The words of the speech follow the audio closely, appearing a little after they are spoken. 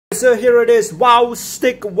so here it is,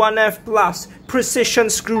 wowstick 1F Plus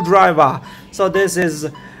precision screwdriver. So this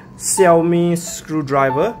is Xiaomi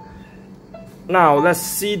screwdriver. Now let's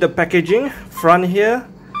see the packaging. Front here,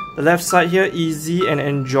 the left side here, easy and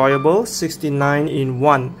enjoyable, 69 in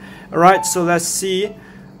 1. Alright, so let's see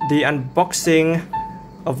the unboxing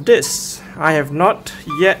of this. I have not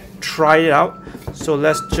yet tried it out, so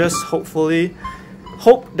let's just hopefully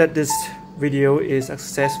hope that this video is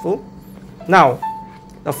successful. Now,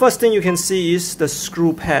 the first thing you can see is the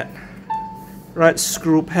screw pad. Right,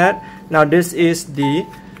 screw pad. Now this is the,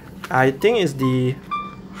 I think is the,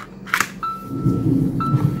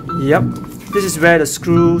 yep, this is where the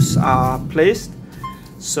screws are placed.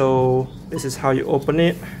 So this is how you open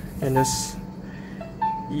it, and this,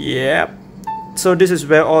 yep. So this is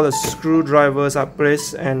where all the screwdrivers are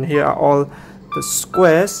placed, and here are all the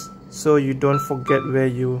squares, so you don't forget where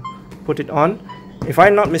you put it on. If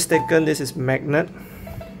I'm not mistaken, this is magnet.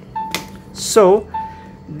 So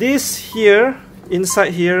this here,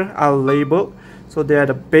 inside here are labeled. So they are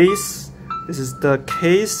the base, this is the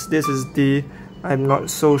case, this is the, I'm not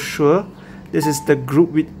so sure, this is the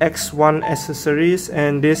group with X1 accessories,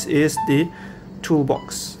 and this is the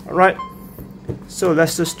toolbox. Alright, so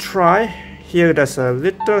let's just try. Here there's a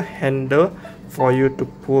little handle for you to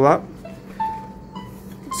pull up.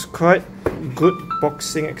 It's quite good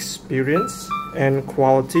boxing experience and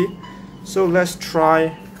quality. So let's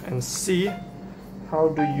try and see how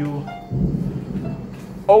do you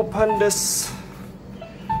open this.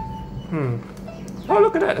 Oh,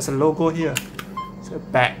 look at that, there's a logo here. It's a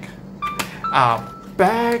bag.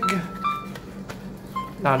 Bag.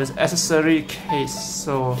 Now this accessory case,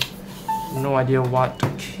 so no idea what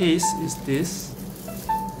case is this.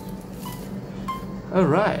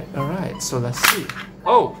 Alright, so let's see.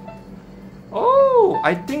 Oh,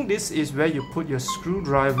 I think this is where you put your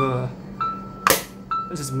screwdriver.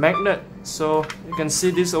 This is magnet, so you can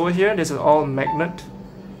see this over here. This is all magnet,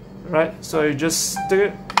 right? So you just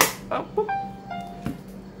stick it up.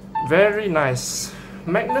 Very nice.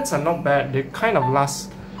 Magnets are not bad, they kind of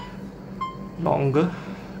last longer.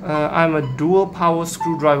 I'm a dual power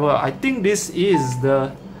screwdriver. I think this is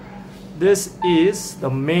the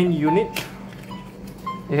main unit.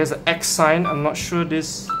 It has an X sign. I'm not sure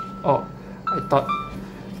this. Oh, I thought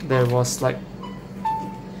there was like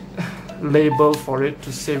label for it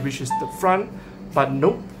to say which is the front, but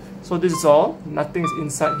nope. So this is all. Nothing's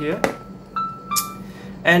inside here.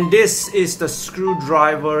 And this is the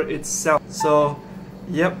screwdriver itself. So,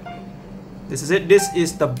 yep, this is it. This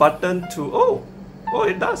is the button to oh,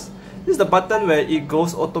 it does. This is the button where it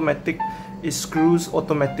goes automatic. It screws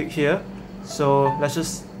automatic here. So let's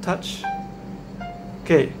just touch.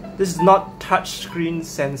 Okay, this is not touch screen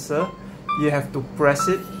sensor. You have to press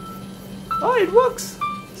it. Oh, it works.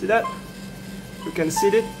 See that? You can see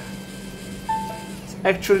it. It's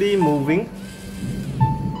actually moving.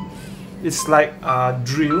 It's like a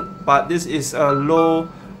drill, but this is a low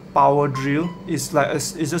power drill. It's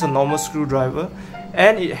just a normal screwdriver,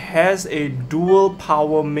 and it has a dual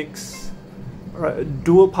power mix. Right,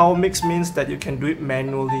 dual power mix means that you can do it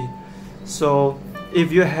manually. So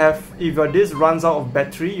if your this runs out of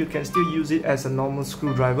battery, you can still use it as a normal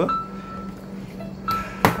screwdriver.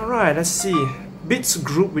 Alright, let's see. Bits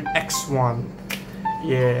group with X1.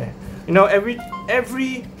 Yeah, you know, every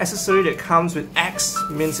accessory that comes with X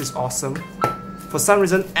means it's awesome. For some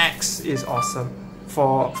reason, X is awesome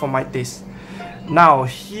for my taste. Now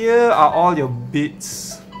here are all your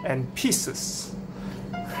bits and pieces.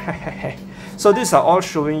 So these are all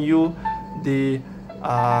showing you the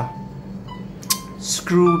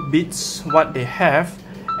screw bits, what they have,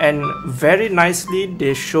 and very nicely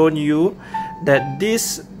they shown you that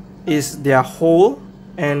this is their hole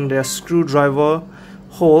and their screwdriver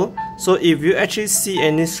hole. So if you actually see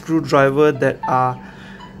any screwdriver that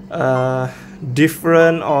are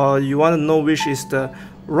different, or you want to know which is the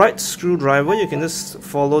right screwdriver, you can just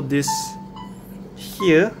follow this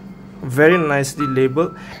here. Very nicely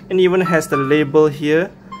labeled, and even has the label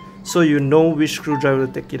here, so you know which screwdriver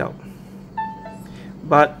to take it out.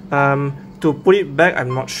 But to put it back,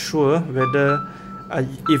 I'm not sure whether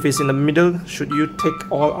if it's in the middle, should you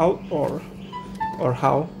take all out or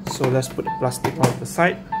how. So let's put the plastic on the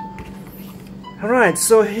side. Alright,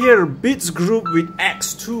 so here, bits group with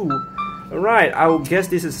X2. Alright, I will guess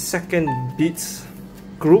this is second bits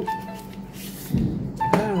group.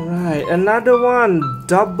 Alright, another one,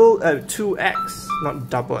 2X, not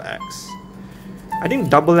double X. I think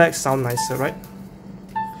double X sound nicer, right?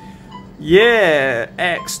 Yeah,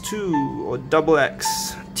 X2 or double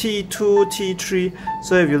X, T2, T3.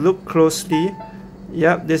 So if you look closely,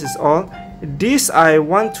 yep, this is all. This I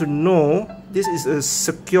want to know this is a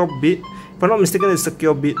secure bit. If I'm not mistaken, it's a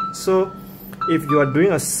secure bit. So if you are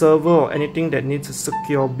doing a server or anything that needs a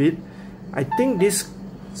secure bit, I think this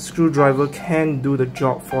screwdriver can do the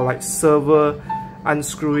job for like server,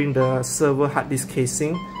 unscrewing the server hard disk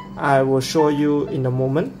casing. I will show you in a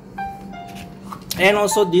moment. And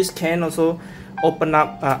also this can also open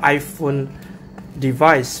up an iPhone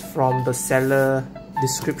device from the seller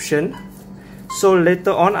description. So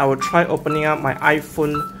later on I will try opening up my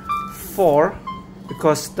iPhone 4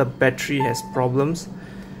 because the battery has problems.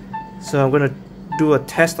 So I'm gonna do a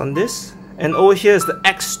test on this. And over here is the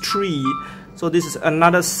X3. So this is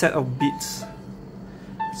another set of bits.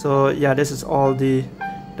 So yeah, this is all the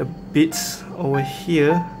bits over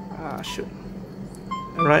here.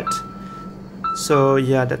 Alright. So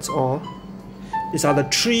yeah, that's all. These are the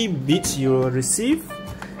 3 bits you will receive.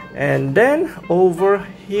 And then over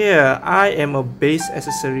here, I am a base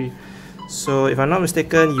accessory. So if I'm not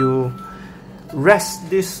mistaken, you rest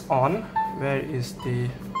this on. Where is the...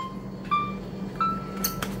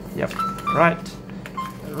 Yep, right.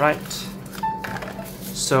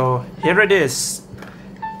 So here it is.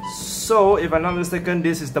 So if I'm not mistaken,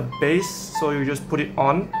 this is the base. So you just put it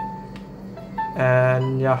on.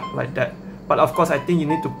 And yeah, like that. But of course, I think you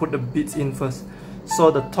need to put the bits in first.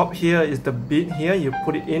 So the top here is the bit here, you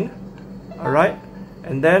put it in. Alright.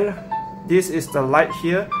 And then this is the light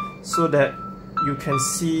here so that you can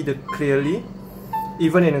see the clearly.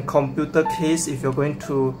 Even in a computer case, if you're going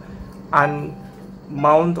to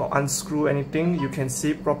unmount or unscrew anything, you can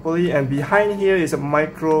see properly. And behind here is a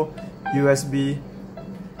micro USB.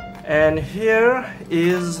 And here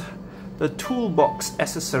is the toolbox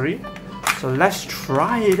accessory. So let's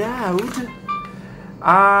try it out.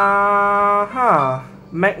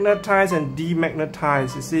 Magnetize and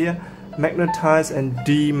demagnetize. You see, magnetize and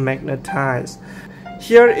demagnetize.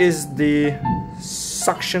 Here is the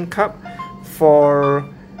suction cup for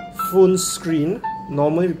phone screen.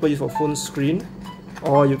 Normally people use for phone screen,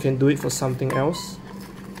 or you can do it for something else.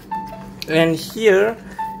 And here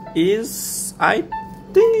is, I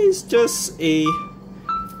think it's just a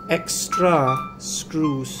extra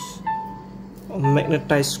screws.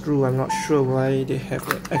 Magnetized screw. I'm not sure why they have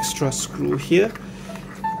an extra screw here.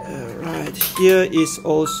 Right here is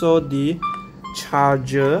also the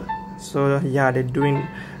charger. So yeah,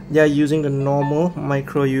 they're using the normal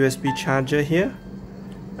micro USB charger here.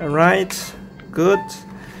 Alright, good.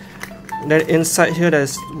 Then inside here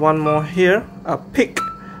there's one more here, a pick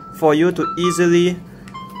for you to easily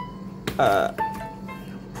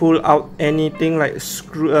pull out anything like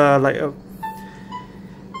screw,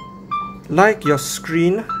 like your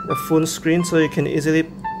screen, the phone screen, so you can easily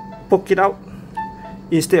poke it out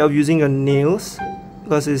instead of using your nails,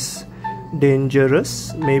 because it's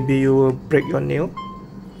dangerous. Maybe you will break your nail.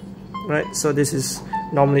 Right, so this is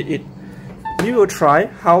normally it. We will try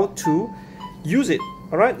how to use it.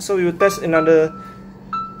 Alright, so we will test another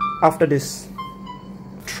after this.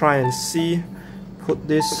 Try and see, put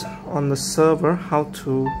this on the server. How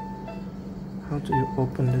do you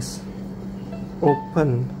open this?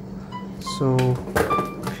 Open. So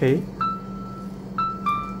okay,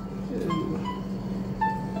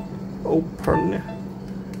 open.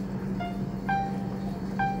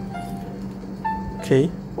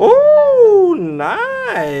 Okay. Oh,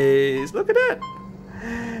 nice! Look at that!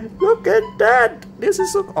 Look at that! This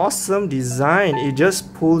is an awesome design. It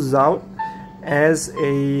just pulls out as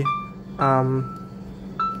a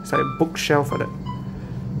it's like a bookshelf for that.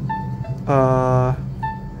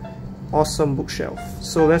 Awesome bookshelf.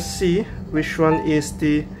 So let's see which one is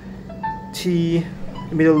the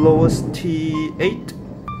maybe the lowest T8.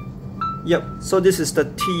 Yep, so this is the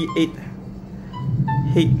T8H.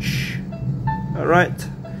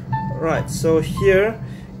 Alright, so here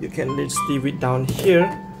you can just leave it down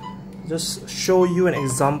here. Just show you an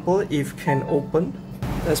example if can open.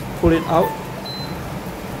 Let's pull it out.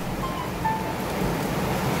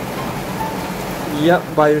 Yep,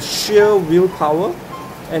 by sheer willpower.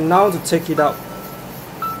 And now to take it out.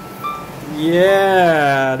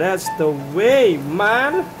 Yeah, that's the way,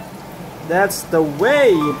 man. That's the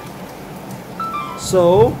way.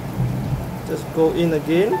 So just go in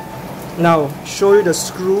again. Now show you the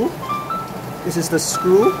screw. This is the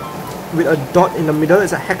screw with a dot in the middle.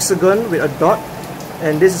 It's a hexagon with a dot,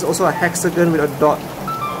 and this is also a hexagon with a dot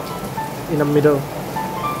in the middle.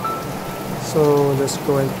 So let's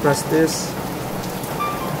go and press this.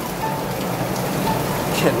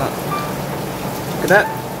 Cannot. Look at that.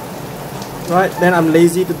 Right, then I'm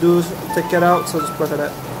lazy to take it out, so just press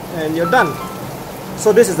that and you're done.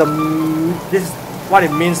 So this is what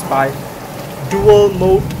it means by dual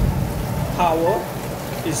mode power.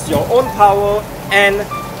 It's your own power and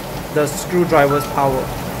the screwdriver's power.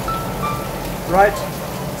 Right,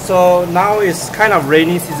 so now it's kind of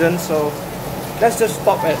rainy season, so let's just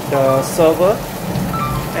stop at the server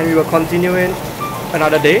and we will continue in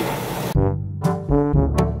another day.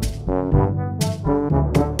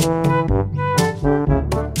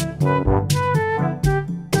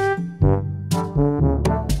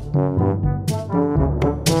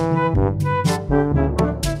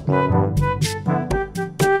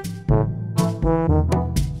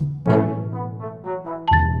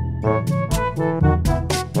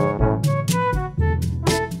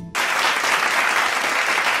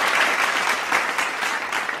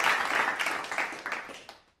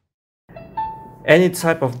 Any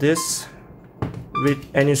type of this with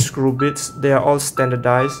any screw bits, they are all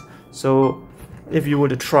standardized. So if you were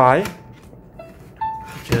to try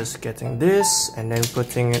just getting this and then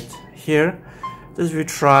putting it here, just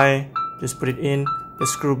retry, just put it in, the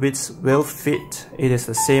screw bits will fit. It is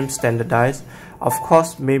the same standardized. Of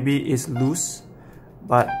course maybe it's loose,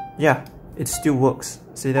 but yeah, it still works.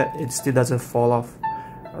 See that it still doesn't fall off,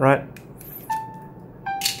 right?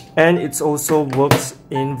 And it also works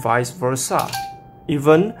in vice versa.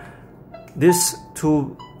 Even these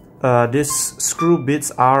screw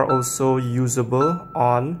bits are also usable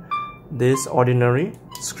on this ordinary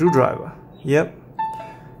screwdriver. Yep.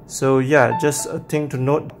 So yeah, just a thing to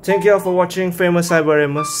note. Thank you all for watching. Famous Cyber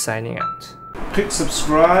Amos signing out. Click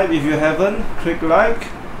subscribe if you haven't. Click like.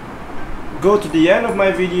 Go to the end of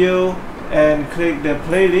my video and click the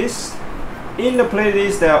playlist. In the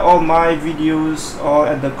playlist there are all my videos all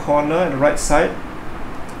at the corner at the right side.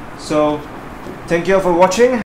 So thank you all for watching.